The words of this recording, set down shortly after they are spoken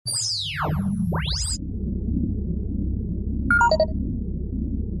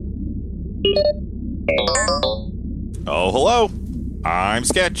Oh, hello. I'm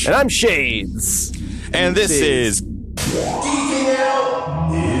Sketch. And I'm Shades. And this is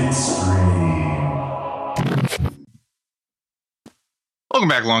Welcome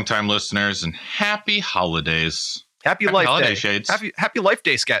back, longtime listeners, and happy holidays. Happy Happy Life holiday, Day. Shades. Happy Life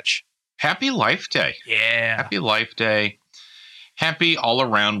Day sketch. Happy Life Day. Yeah. Happy Life Day. Happy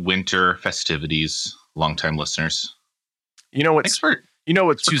all-around winter festivities, longtime listeners. You know Thanks what's for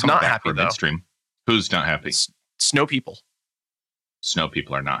who's coming not back happy for though? Midstream. Who's not happy? Snow people. Snow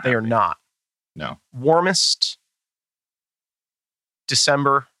people are not They happy. are not. No. Warmest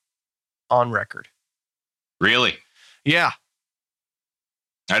December on record. Really? Yeah.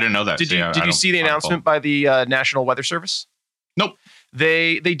 I didn't know that. Did So, you yeah, did I you don't- see the I don't announcement by the National Weather Service? Nope.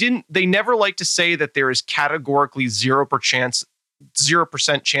 They never like to say that there is categorically 0%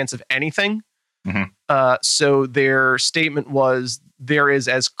 chance of anything. Mhm. So their statement was there is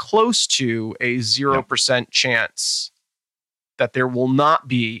as close to a 0% chance that there will not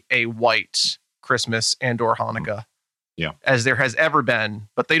be a white Christmas and or Hanukkah as there has ever been.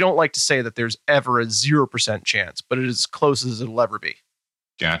 But they don't like to say that there's ever a 0% chance, but it is as close as it'll ever be.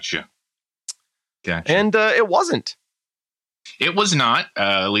 Gotcha. And it wasn't. It was not,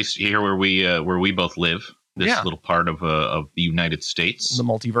 at least here where we both live, this Yeah. little part of the United States. The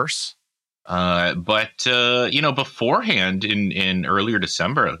multiverse. But beforehand in earlier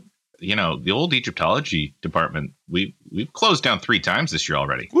December, the old Egyptology department, we've closed down 3 times this year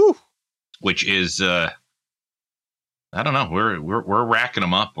already. Woo. Which is, I don't know, we're racking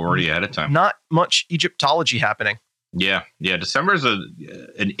them up already ahead of time. Not much Egyptology happening. Yeah. December is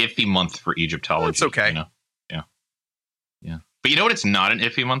an iffy month for Egyptology. It's okay. Yeah. But you know what? It's not an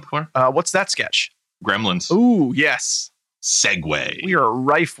iffy month for What's that sketch? Gremlins. Ooh, yes. Segue. We are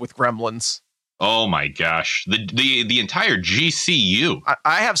rife with gremlins. Oh my gosh, the entire GCU.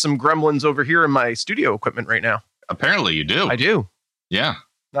 I have some gremlins over here in my studio equipment right now. Apparently, you do. I do. Yeah.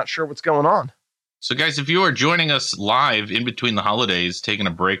 Not sure what's going on. So, guys, if you are joining us live in between the holidays, taking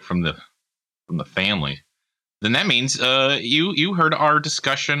a break from the family, then that means you heard our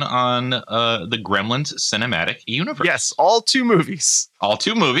discussion on the Gremlins cinematic universe. Yes, all 2 movies. All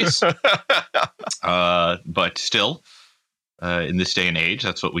 2 movies. But still, in this day and age,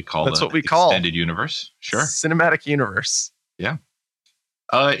 that's what we call the extended universe. Sure. Cinematic universe. Yeah.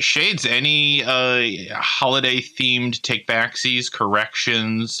 Shades, any holiday-themed take-backsies,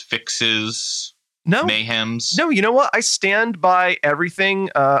 corrections, fixes, mayhems? No, you know what? I stand by everything.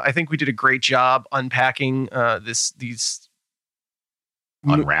 I think we did a great job unpacking these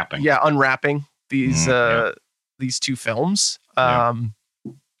unwrapping. Unwrapping these 2 films.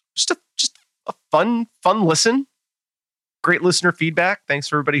 Just a fun listen. Great listener feedback. Thanks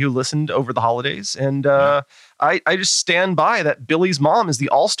for everybody who listened over the holidays. And I just stand by that Billy's mom is the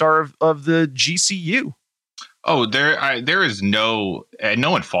all-star of the GCU. Oh, there is no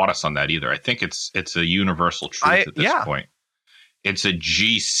one fought us on that either. I think it's a universal truth at this point. It's a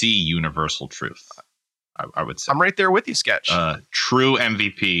GC universal truth. I would say I'm right there with you, Sketch. True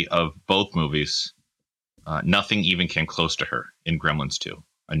MVP of both movies. Nothing even came close to her in Gremlins 2,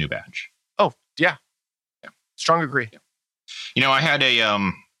 A New Batch. Oh yeah. Strong agree. Yeah. I had a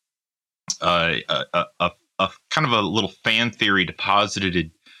kind of a little fan theory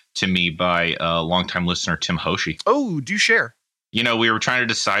deposited to me by a longtime listener, Tim Hoshi. Oh, do share. We were trying to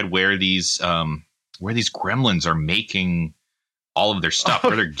decide where these gremlins are making all of their stuff,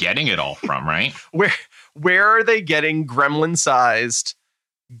 where they're getting it all from, right? Where are they getting gremlin-sized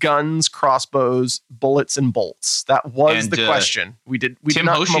guns, crossbows, bullets, and bolts? That was the question. We did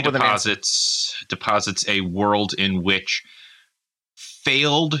not Hoshi come up with an answer. deposits a world in which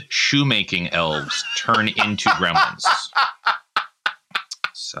failed shoemaking elves turn into gremlins.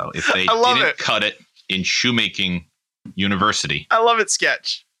 So if they didn't cut it in shoemaking university, I love it,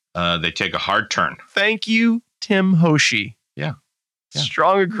 Sketch. They take a hard turn. Thank you, Tim Hoshi. Yeah.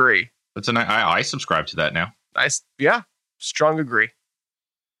 Strong agree. I subscribe to that now. Strong agree.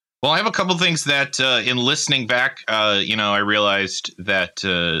 Well, I have a couple things that in listening back, I realized that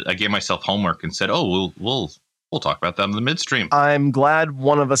I gave myself homework and said, "Oh, we'll talk about that in the midstream." I'm glad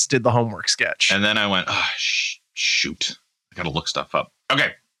one of us did the homework, Sketch. And then I went, shoot, I got to look stuff up.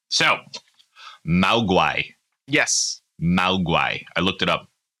 Okay, so Maogwai. Yes, Maogwai. I looked it up.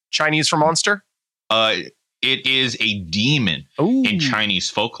 Chinese for monster. It is a demon in Chinese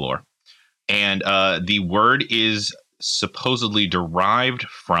folklore, and the word is supposedly derived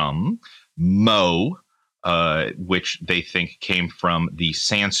from Mo, which they think came from the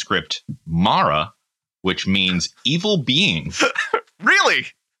Sanskrit Mara, which means evil being. Really?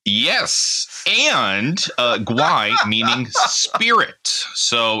 Yes, and guai meaning spirit.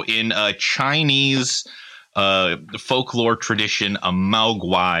 So in Chinese folklore tradition, a Mao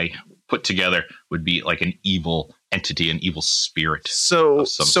guai put together would be like an evil entity, an evil spirit. So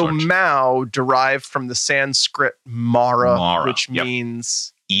sort. Mao derived from the Sanskrit Mara, which yep.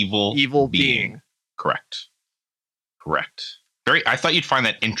 means evil being. Correct. I thought you'd find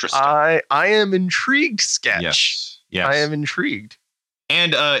that interesting. I am intrigued, Sketch. Yes. I am intrigued.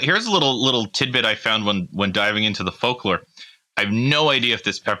 And here's a little tidbit I found when diving into the folklore. I have no idea if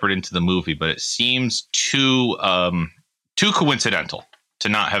this peppered into the movie, but it seems too coincidental to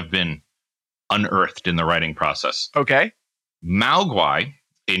not have been unearthed in the writing process. Okay. Mao guai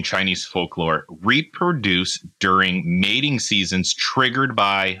in Chinese folklore reproduce during mating seasons triggered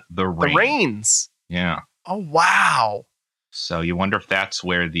by the rain. The rains. Yeah. Oh, wow. So you wonder if that's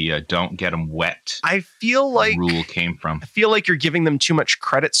where the don't get them wet I feel like rule came from. I feel like you're giving them too much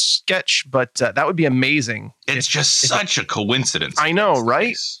credit, Sketch, but that would be amazing. It's just such a coincidence. I know,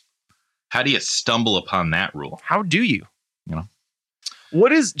 right? How do you stumble upon that rule? How do you? You know?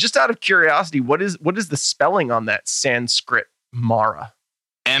 What is, just out of curiosity, what is the spelling on that Sanskrit Mara?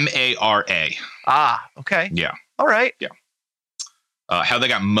 Mara. Ah, okay. Yeah. All right. Yeah. How they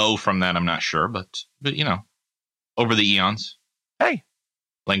got Mo from that, I'm not sure, but you know, over the eons. Hey.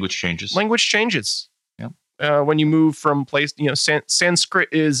 Language changes. Yeah. When you move from place, you know, Sanskrit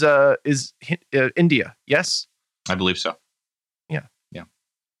is India. Yes. I believe so. Yeah.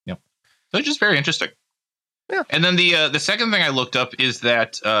 So it's just very interesting. Yeah. And then the second thing I looked up is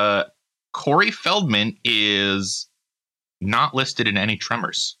that Corey Feldman is not listed in any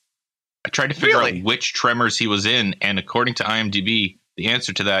Tremors. I tried to figure out which Tremors he was in, and according to IMDb, the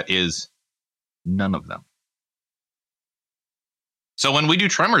answer to that is none of them. So when we do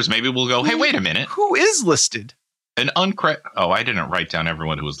Tremors, maybe we'll go, hey, wait a minute. Who is listed? Oh, I didn't write down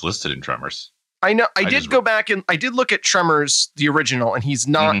everyone who was listed in Tremors. I know. I did go back and I did look at Tremors, the original, and he's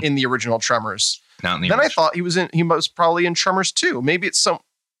not in the original Tremors. Not in the Then original. I thought he was probably in Tremors 2. Maybe it's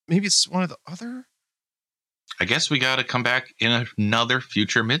one of the other. I guess we got to come back in another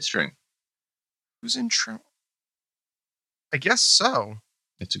future midstream. Who's in Tremors? I guess so.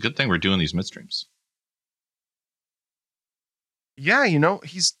 It's a good thing we're doing these midstreams. Yeah, you know,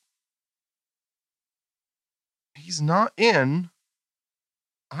 he's not in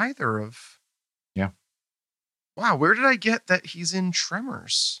either of. Yeah. Wow, where did I get that he's in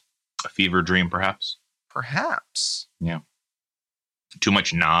Tremors? A fever dream, perhaps. Perhaps. Yeah. Too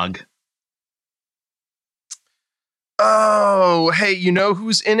much nog. Oh, hey, you know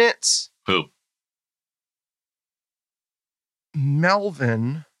who's in it? Who?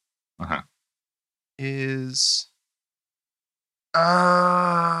 Melvin is.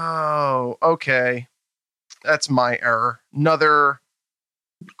 Oh, okay. That's my error. Another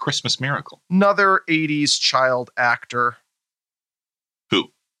Christmas Miracle. Another 80s child actor.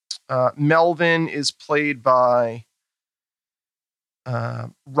 Who? Melvin is played by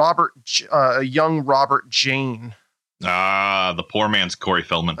young Robert Jane. The poor man's Corey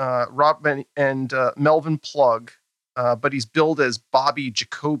Feldman. Melvin Plug, but he's billed as Bobby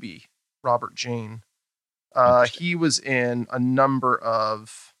Jacoby, Robert Jane. He was in a number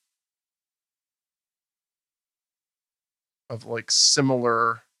of like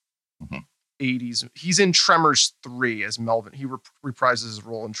similar 80s. He's in Tremors 3 as Melvin. He reprises his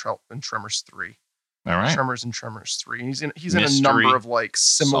role in Tremors 3. All right. Tremors and Tremors 3. And he's in a number of like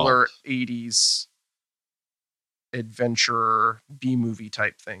similar 80s adventure B-movie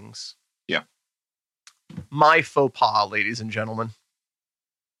type things. Yeah. My faux pas, ladies and gentlemen.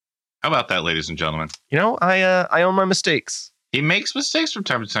 How about that, ladies and gentlemen? You know, I own my mistakes. He makes mistakes from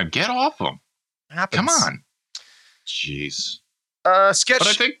time to time. Get off him. Happens. Come on. Jeez.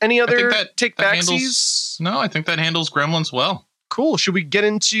 Sketch, any other take backsies? No, I think that handles Gremlins well. Cool. Should we get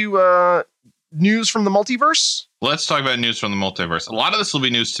into news from the multiverse? Let's talk about news from the multiverse. A lot of this will be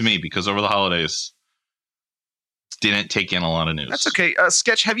news to me because over the holidays, didn't take in a lot of news. That's okay.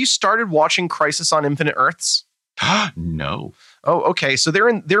 Sketch, have you started watching Crisis on Infinite Earths? No. Oh, okay. So they're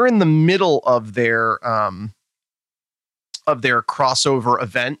in the middle of their crossover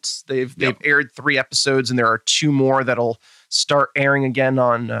event. They've aired 3 episodes, and there are 2 more that'll start airing again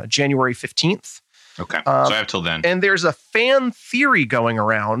on January 15th. Okay, so I have till then. And there's a fan theory going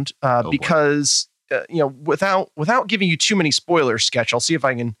around because without giving you too many spoilers, Sketch, I'll see if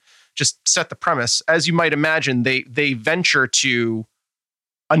I can just set the premise. As you might imagine, they venture to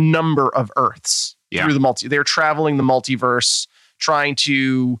a number of Earths through the they're traveling the multiverse, trying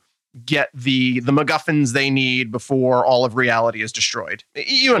to get the MacGuffins they need before all of reality is destroyed.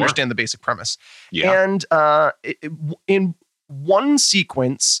 You understand the basic premise. Yeah. And in one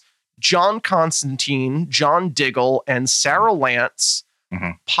sequence, John Constantine, John Diggle, and Sarah Lance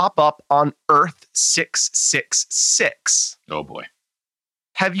pop up on Earth 666. Oh boy.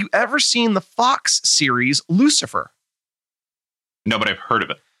 Have you ever seen the Fox series Lucifer? No, but I've heard of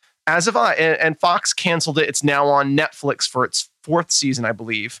it. As have I. And Fox canceled it. It's now on Netflix for its 4th season, I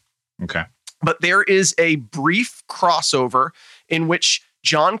believe. Okay. But there is a brief crossover in which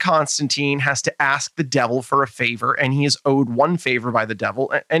John Constantine has to ask the devil for a favor, and he is owed one favor by the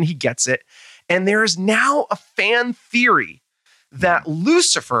devil, and he gets it. And there is now a fan theory that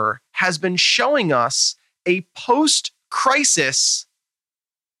Lucifer has been showing us a post-crisis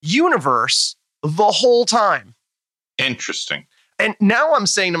universe the whole time. Interesting. And now I'm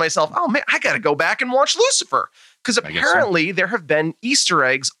saying to myself, oh man, I got to go back and watch Lucifer. Because apparently there have been Easter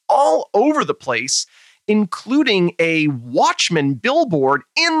eggs all over the place, including a Watchmen billboard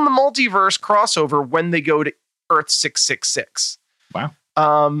in the multiverse crossover when they go to Earth 666.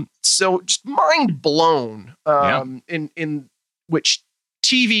 Wow. So just mind blown. In which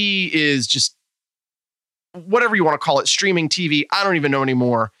TV is just whatever you want to call it, streaming TV. I don't even know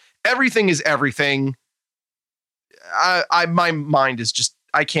anymore. Everything is everything. My mind is just,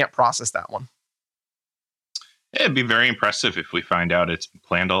 I can't process that one. It'd be very impressive if we find out it's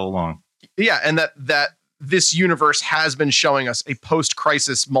planned all along. Yeah, and that this universe has been showing us a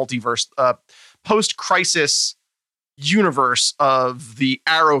post-crisis multiverse, post-crisis universe of the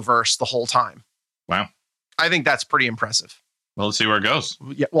Arrowverse the whole time. Wow. I think that's pretty impressive. Well, let's see where it goes.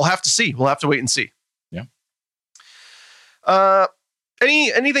 Yeah, we'll have to see. We'll have to wait and see. Yeah.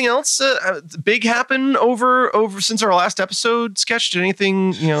 Anything else big happen over since our last episode? Sketched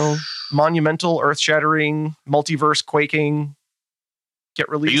anything, monumental, earth-shattering, multiverse quaking get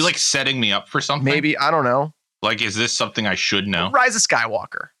released? Are you like setting me up for something? Maybe, I don't know. Like, is this something I should know? Rise of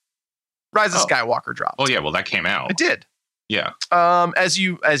Skywalker. Rise of Skywalker dropped. Oh yeah, well that came out. It did. Yeah. As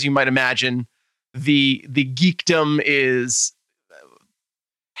you might imagine, the geekdom is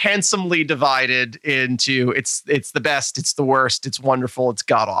handsomely divided into it's the best, it's the worst, it's wonderful, it's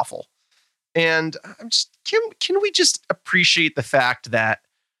god awful. And I'm just can we just appreciate the fact that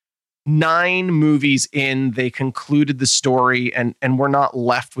 9 movies in, they concluded the story and we're not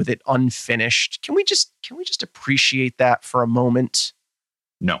left with it unfinished. Can we just appreciate that for a moment?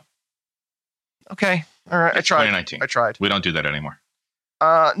 No. Okay. All right. It's 2019. I tried. We don't do that anymore.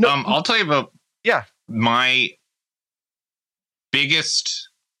 No. I'll tell you about my biggest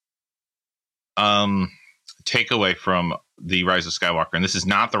takeaway from the Rise of Skywalker, and this is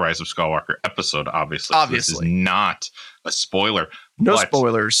not the Rise of Skywalker episode, obviously. So this is not a spoiler. No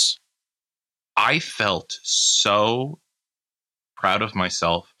spoilers. I felt so proud of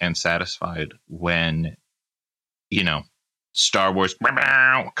myself and satisfied when, Star Wars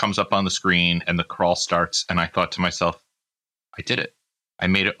comes up on the screen and the crawl starts, and I thought to myself, I did it. I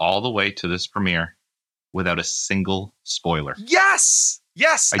made it all the way to this premiere without a single spoiler. Yes,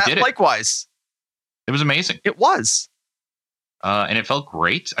 I did it. Likewise. It was amazing. It was. And it felt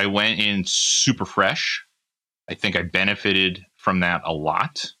great. I went in super fresh. I think I benefited from that a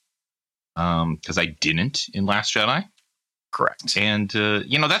lot because I didn't in Last Jedi. Correct. And,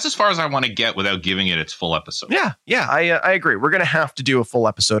 that's as far as I want to get without giving it its full episode. Yeah, I agree. We're going to have to do a full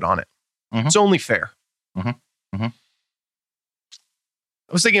episode on it. Mm-hmm. It's only fair. Mm-hmm. Mm-hmm.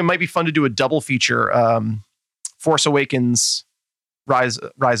 I was thinking it might be fun to do a double feature, Force Awakens, Rise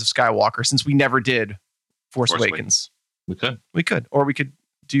of Skywalker, since we never did Force Awakens. We could. Or we could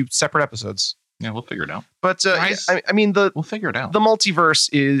do separate episodes. Yeah, we'll figure it out. But we'll figure it out. The multiverse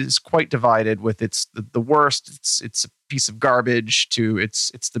is quite divided with it's the worst. It's a piece of garbage to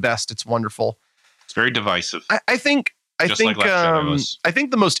it's the best. It's wonderful. It's very divisive. I think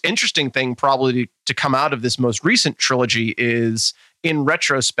the most interesting thing probably to come out of this most recent trilogy is, in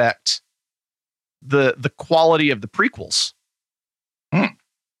retrospect, the quality of the prequels.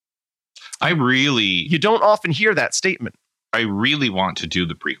 You don't often hear that statement. I really want to do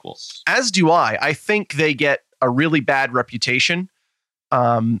the prequels. As do I. I think they get a really bad reputation.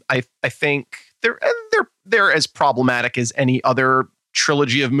 I think they're as problematic as any other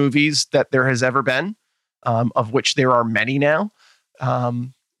trilogy of movies that there has ever been, of which there are many now.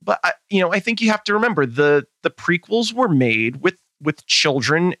 But I think you have to remember the prequels were made with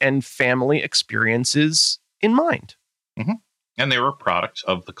children and family experiences in mind. Mm-hmm. And they were a product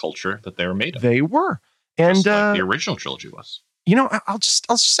of the culture that they were made of. They were. And just like the original trilogy was. I'll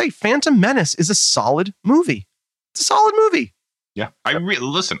just say Phantom Menace is a solid movie. It's a solid movie. Yeah. I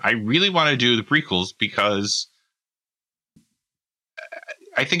really want to do the prequels because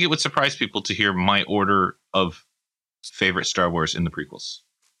I think it would surprise people to hear my order of favorite Star Wars in the prequels.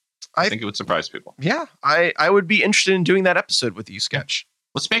 I think it would surprise people. Yeah, I would be interested in doing that episode with you, Sketch.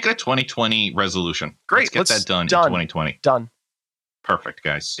 Let's make it a 2020 resolution. Great. Let's get that done in 2020. Done. Perfect,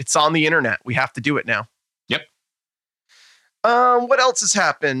 guys. It's on the internet. We have to do it now. Yep. What else has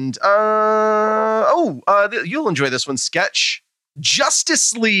happened? You'll enjoy this one, Sketch.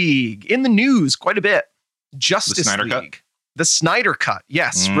 Justice League in the news quite a bit. Justice Snyder League. Cut? The Snyder Cut.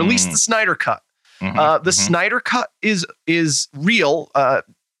 Yes, release the Snyder Cut. The Snyder Cut is real.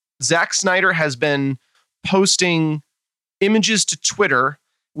 Zack Snyder has been posting images to Twitter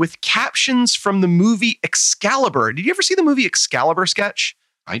with captions from the movie Excalibur. Did you ever see the movie Excalibur, Sketch?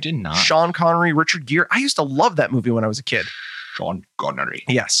 I did not. Sean Connery, Richard Gere. I used to love that movie when I was a kid. Sean Connery.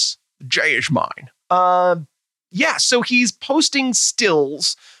 Yes. Jay is mine. So he's posting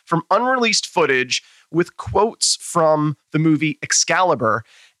stills from unreleased footage with quotes from the movie Excalibur.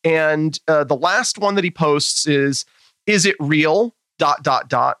 And the last one that he posts is it real? ...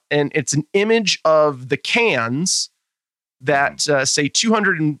 And it's an image of the cans that say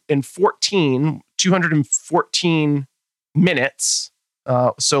 214 minutes.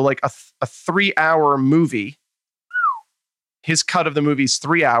 So like a 3-hour movie. His cut of the movie is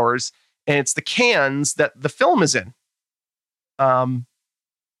 3 hours, and it's the cans that the film is in.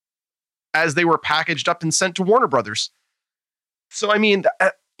 As they were packaged up and sent to Warner Brothers. So, I mean,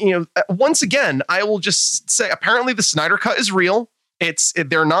 once again, I will just say, apparently the Snyder Cut is real.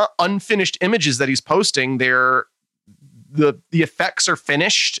 They're not unfinished images that he's posting. The effects are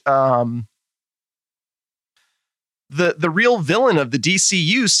finished. The real villain of the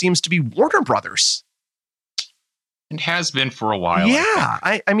DCU seems to be Warner Brothers. It has been for a while. Yeah,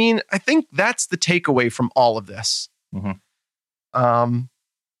 I think that's the takeaway from all of this. Mm-hmm.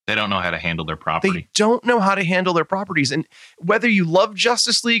 They don't know how to handle their property. They don't know how to handle their properties. And whether you love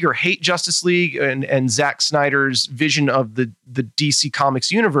Justice League or hate Justice League and Zack Snyder's vision of the DC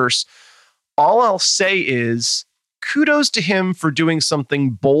Comics universe, all I'll say is kudos to him for doing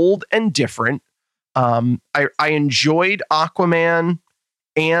something bold and different. I enjoyed Aquaman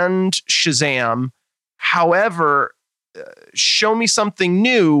and Shazam. However, show me something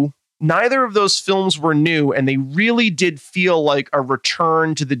new. Neither of those films were new, and they really did feel like a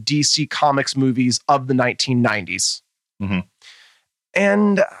return to the DC Comics movies of the 1990s. Mm-hmm.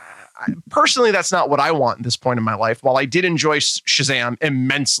 And personally, that's not what I want at this point in my life. While I did enjoy Shazam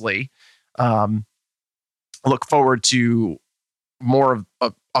immensely, look forward to more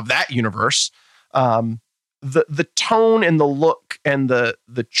of that universe. The tone and the look and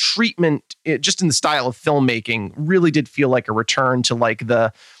the treatment, just in the style of filmmaking, really did feel like a return to like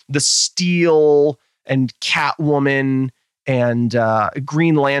the Steel and Catwoman and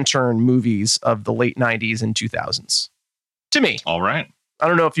Green Lantern movies of the late 90s and 2000s. To me. All right. I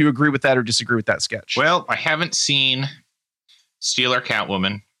don't know if you agree with that or disagree with that, Sketch. Well, I haven't seen Steel or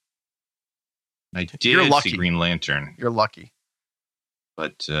Catwoman. I You're did lucky. see Green Lantern. You're lucky.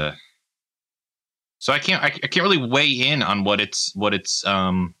 But so I can't really weigh in on what it's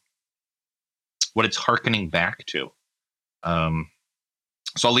hearkening back to.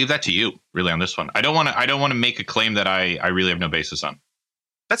 So I'll leave that to you, really, on this one. I don't want to make a claim that I really have no basis on.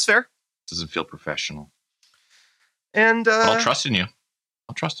 That's fair. It doesn't feel professional. And but I'll trust in you.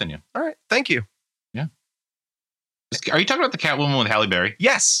 All right, thank you. Yeah. Are you talking about the Catwoman with Halle Berry?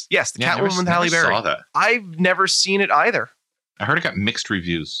 Yes, the Catwoman with Halle Berry. Saw that. I've never seen it either. I heard it got mixed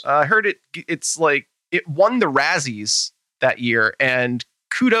reviews. I heard it's like it won the Razzies that year, and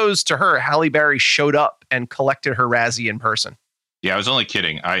kudos to her. Halle Berry showed up and collected her Razzie in person. Yeah, I was only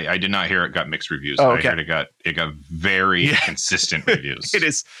kidding. I did not hear it got mixed reviews. Oh, okay. I heard it got very consistent reviews. It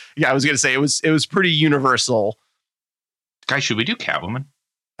is. Yeah, I was going to say it was pretty universal. Guys, should we do Catwoman?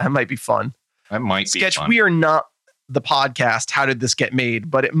 That might be fun. That might Sketch, be fun. we are not the podcast. How did this get made?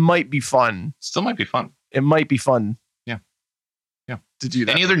 But it might be fun. Still might be fun. It might be fun. Yeah. To do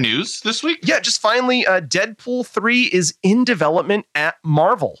that. Any other news this week? Yeah, just finally, Deadpool 3 is in development at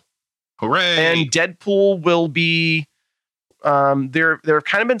Marvel. Hooray! And Deadpool will be. There have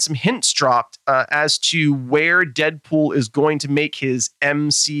kind of been some hints dropped as to where Deadpool is going to make his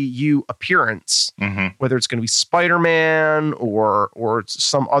MCU appearance, whether it's going to be Spider-Man or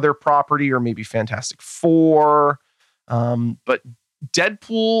some other property or maybe Fantastic Four. But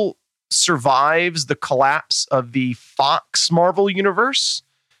Deadpool survives the collapse of the Fox Marvel universe,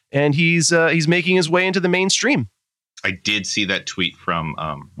 and he's making his way into the mainstream. I did see that tweet from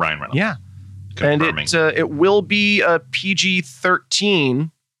Ryan Reynolds. Yeah. And it will be a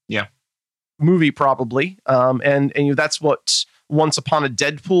PG-13 movie probably. And that's what Once Upon a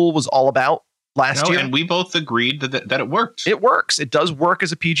Deadpool was all about last year. And we both agreed that it worked. It works. It does work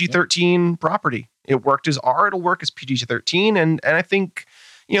as a PG-13 property. It worked as R. It'll work as PG-13. And I think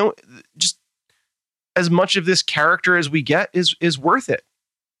just as much of this character as we get is worth it.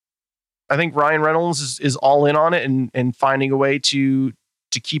 I think Ryan Reynolds is all in on it and finding a way to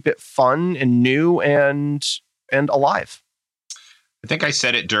keep it fun and new and alive. I think I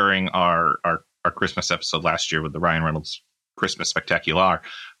said it during our Christmas episode last year with the Ryan Reynolds Christmas Spectacular,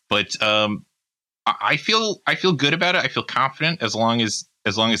 but I feel good about it. I feel confident as long as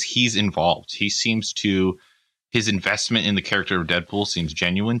he's involved. His investment in the character of Deadpool seems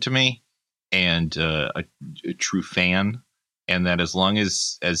genuine to me, and a true fan. And that as long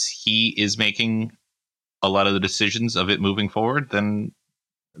as he is making a lot of the decisions of it moving forward, then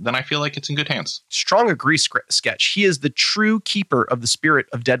I feel like it's in good hands. Strong agree, Sketch. He is the true keeper of the spirit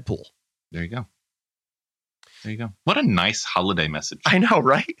of Deadpool. There you go. What a nice holiday message. I know,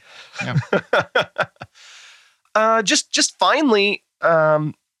 right? Yeah. Just finally,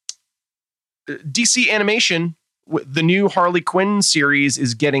 DC Animation, the new Harley Quinn series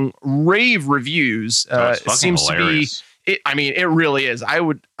is getting rave reviews. It seems hilarious. To be. It really is. I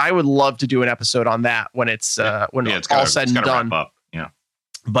would love to do an episode on that when it's all said and done. Wrap up. Yeah.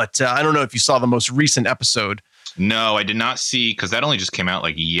 But I don't know if you saw the most recent episode. No, I did not see, because that only just came out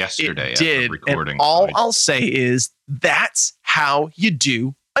like yesterday. It did. After recording. And all I'll say is that's how you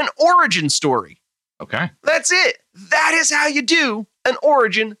do an origin story. Okay. That's it. That is how you do an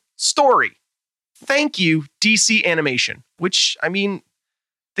origin story. Thank you, DC Animation, which,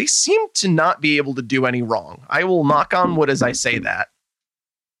 they seem to not be able to do any wrong. I will knock on wood as I say that.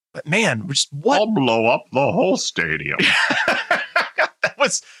 But man, what? I'll blow up the whole stadium.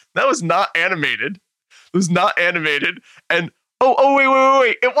 That was not animated. It was not animated. And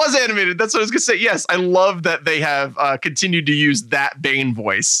wait. It was animated. That's what I was going to say. Yes, I love that they have continued to use that Bane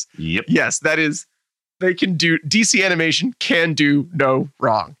voice. Yep. Yes, that is. They can do, DC Animation can do no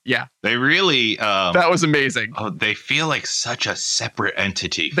wrong. Yeah. They really. That was amazing. Oh, they feel like such a separate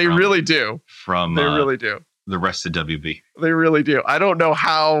entity. They really do. They really do. The rest of WB. They really do. I don't know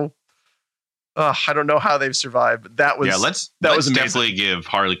how. I don't know how they've survived, but that was let's amazing. Definitely give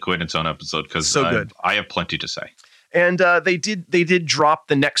Harley Quinn its own episode, because so good. I have plenty to say. And they did drop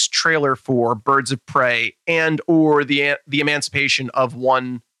the next trailer for Birds of Prey or the Emancipation of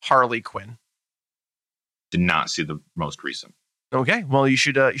one Harley Quinn. Did not see the most recent. Okay, well you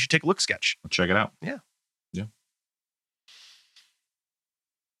should take a look, Sketch. I'll check it out. Yeah.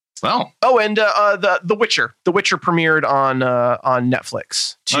 Well. Oh, and the Witcher. The Witcher premiered on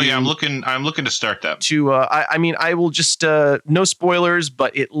Netflix. I'm looking to start that. I will just no spoilers,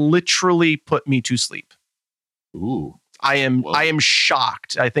 but it literally put me to sleep. Ooh. I am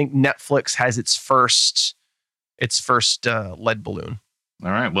shocked. I think Netflix has its first lead balloon.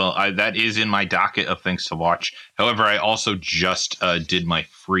 All right. Well, that is in my docket of things to watch. However, I also just did my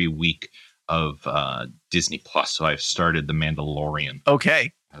free week of Disney Plus, so I've started The Mandalorian.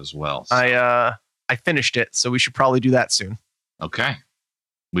 Okay. As well. So. I finished it, so we should probably do that soon. Okay.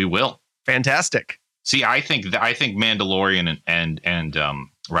 We will. Fantastic. See, I think Mandalorian and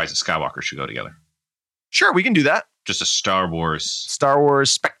Rise of Skywalker should go together. Sure, we can do that. Just a Star Wars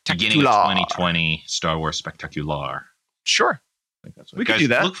Spectacular. Beginning of 2020 Star Wars Spectacular. Sure. I think that's what we could do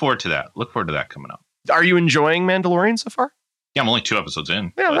that. Look forward to that. Look forward to that coming up. Are you enjoying Mandalorian so far? Yeah, I'm only 2 episodes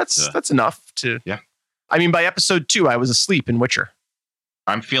in. Yeah, that's enough to. Yeah. By episode 2, I was asleep in Witcher.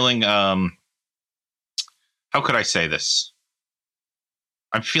 I'm feeling. How could I say this?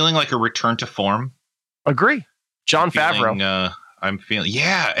 I'm feeling like a return to form. Agree. Jon Favreau. I'm feeling.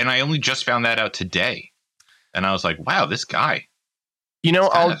 Yeah, and I only just found that out today, and I was like, "Wow, this guy."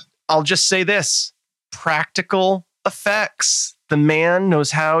 I'll just say this: practical effects. The man knows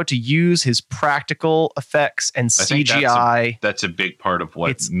how to use his practical effects and CGI. That's a big part of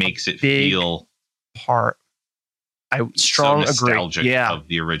what makes it feel. Part. I strong agree. Yeah, of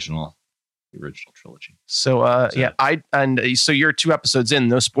the original trilogy. So so you're 2 episodes in.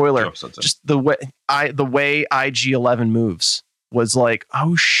 No spoiler. 2 episodes in. Just the way IG-11 moves was like,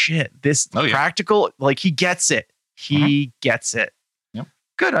 oh shit, this practical. Like he gets it. He gets it. Yep.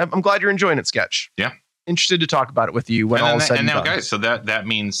 Good. I'm glad you're enjoying it, Sketch. Yeah. Interested to talk about it with you when all is said and done. Guys, so that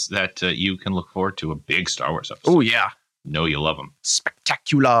means that you can look forward to a big Star Wars episode. Oh yeah. Know you love them.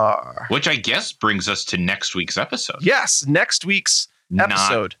 Spectacular. Which I guess brings us to next week's episode. Yes, next week's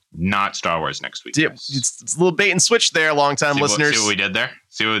episode. Not Star Wars next week. It's a little bait and switch there, long-time listeners. See what we did there?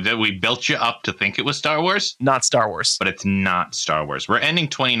 See what we did? We built you up to think it was Star Wars. Not Star Wars. But it's not Star Wars. We're ending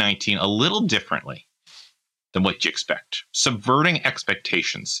 2019 a little differently than what you expect. Subverting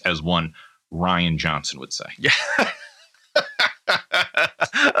expectations, as one Rian Johnson would say. Yeah.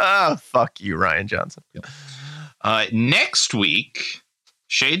 Oh, fuck you, Rian Johnson. Yep. Next week,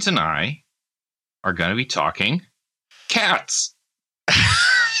 Shades and I are going to be talking cats.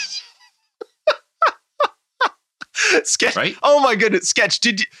 Sketch. Right? Oh my goodness, Sketch.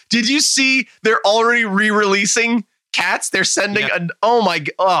 Did you see they're already re-releasing Cats? They're sending how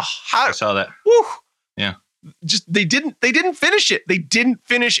I saw that. whew. Yeah. Just they didn't finish it. They didn't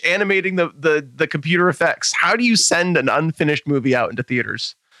finish animating the computer effects. How do you send an unfinished movie out into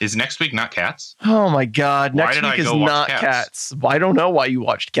theaters? Is next week not Cats? Oh my God. Why Next did week I is go watch not Cats. I don't know why you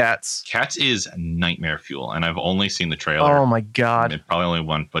watched Cats. Cats is nightmare fuel, and I've only seen the trailer. Oh my God. Probably only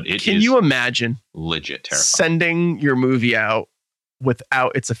one, but it Can is you imagine legit terrifying. sending your movie out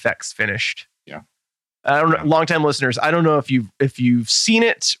without its effects finished? Yeah. I don't know, long-time listeners, I don't know if you've seen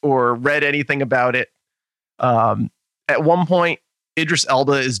it or read anything about it. At one point, Idris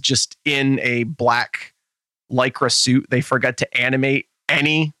Elba is just in a black Lycra suit. They forgot to animate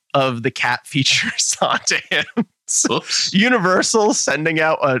any of the cat features onto him. So Oops. Universal sending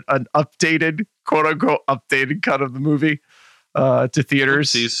out an updated, quote unquote, updated cut of the movie to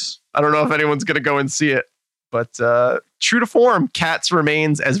theaters. Oopsies. I don't know if anyone's going to go and see it, but true to form, Cats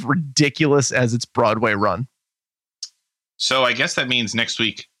remains as ridiculous as its Broadway run. So I guess that means next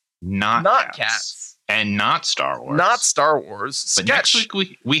week, not Cats. and not Star Wars. Not Star Wars. But Sketch. next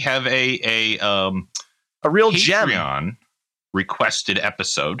week we have a real gem. Patreon requested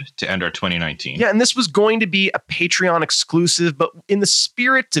episode to end our 2019. Yeah, and this was going to be a Patreon exclusive, but in the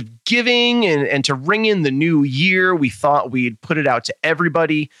spirit of giving and to ring in the new year, we thought we'd put it out to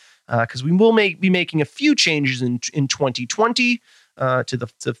everybody because we will be making a few changes in 2020 to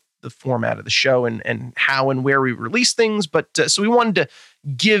the format of the show and how and where we release things. But so we wanted to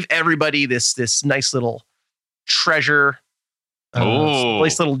give everybody this nice little treasure.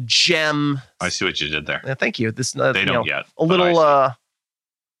 Nice little gem. I see what you did there. Thank you. This They don't yet. a little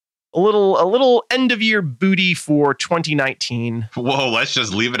end of year booty for 2019. Whoa, let's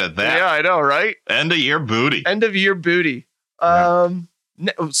just leave it at that. Yeah, I know, right? End of year booty. End of year booty. Yeah.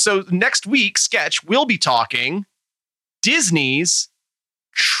 So next week, Sketch, we'll be talking Disney's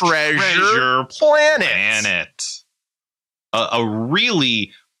Treasure Planet. A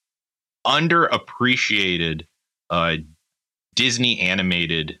really underappreciated Disney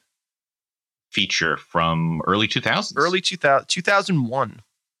animated feature from early 2000s. Early 2001.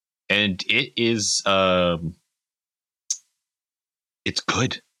 And it is it's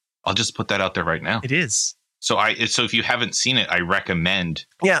good. I'll just put that out there right now. It is. So if you haven't seen it, I recommend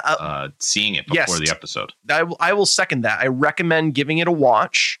seeing it before the episode. I will second that. I recommend giving it a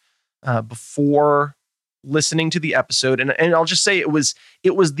watch before listening to the episode. And I'll just say it was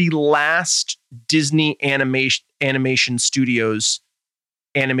the last Disney animation studios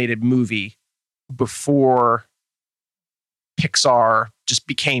animated movie before Pixar just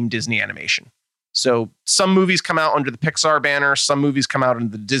became Disney Animation. So some movies come out under the Pixar banner, some movies come out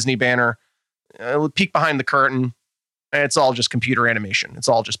under the Disney banner. Peek behind the curtain, and it's all just computer animation. It's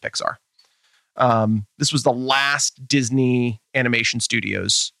all just Pixar. This was the last Disney Animation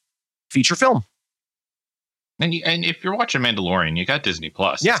Studios feature film. And if you're watching Mandalorian, you got Disney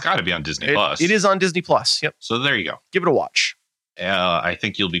Plus. Yeah. It's got to be on Disney Plus. It is on Disney Plus. Yep. So there you go. Give it a watch. I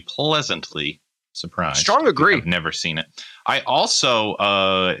think you'll be pleasantly surprised. Strong agree. I've never seen it. I also,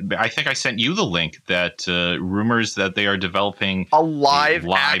 I think I sent you the link that rumors that they are developing a live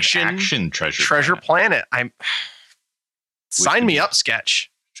action Treasure Planet. Sign me up,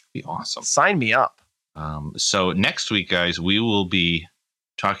 Sketch. Which would be awesome. Sign me up. So next week, guys, we will be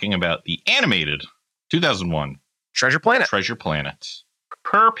talking about the animated 2001 Treasure Planet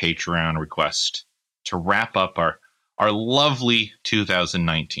per Patreon request to wrap up our lovely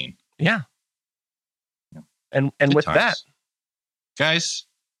 2019. Yeah. And with times. that, guys,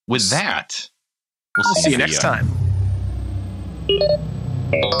 we'll see you next time. Yeah.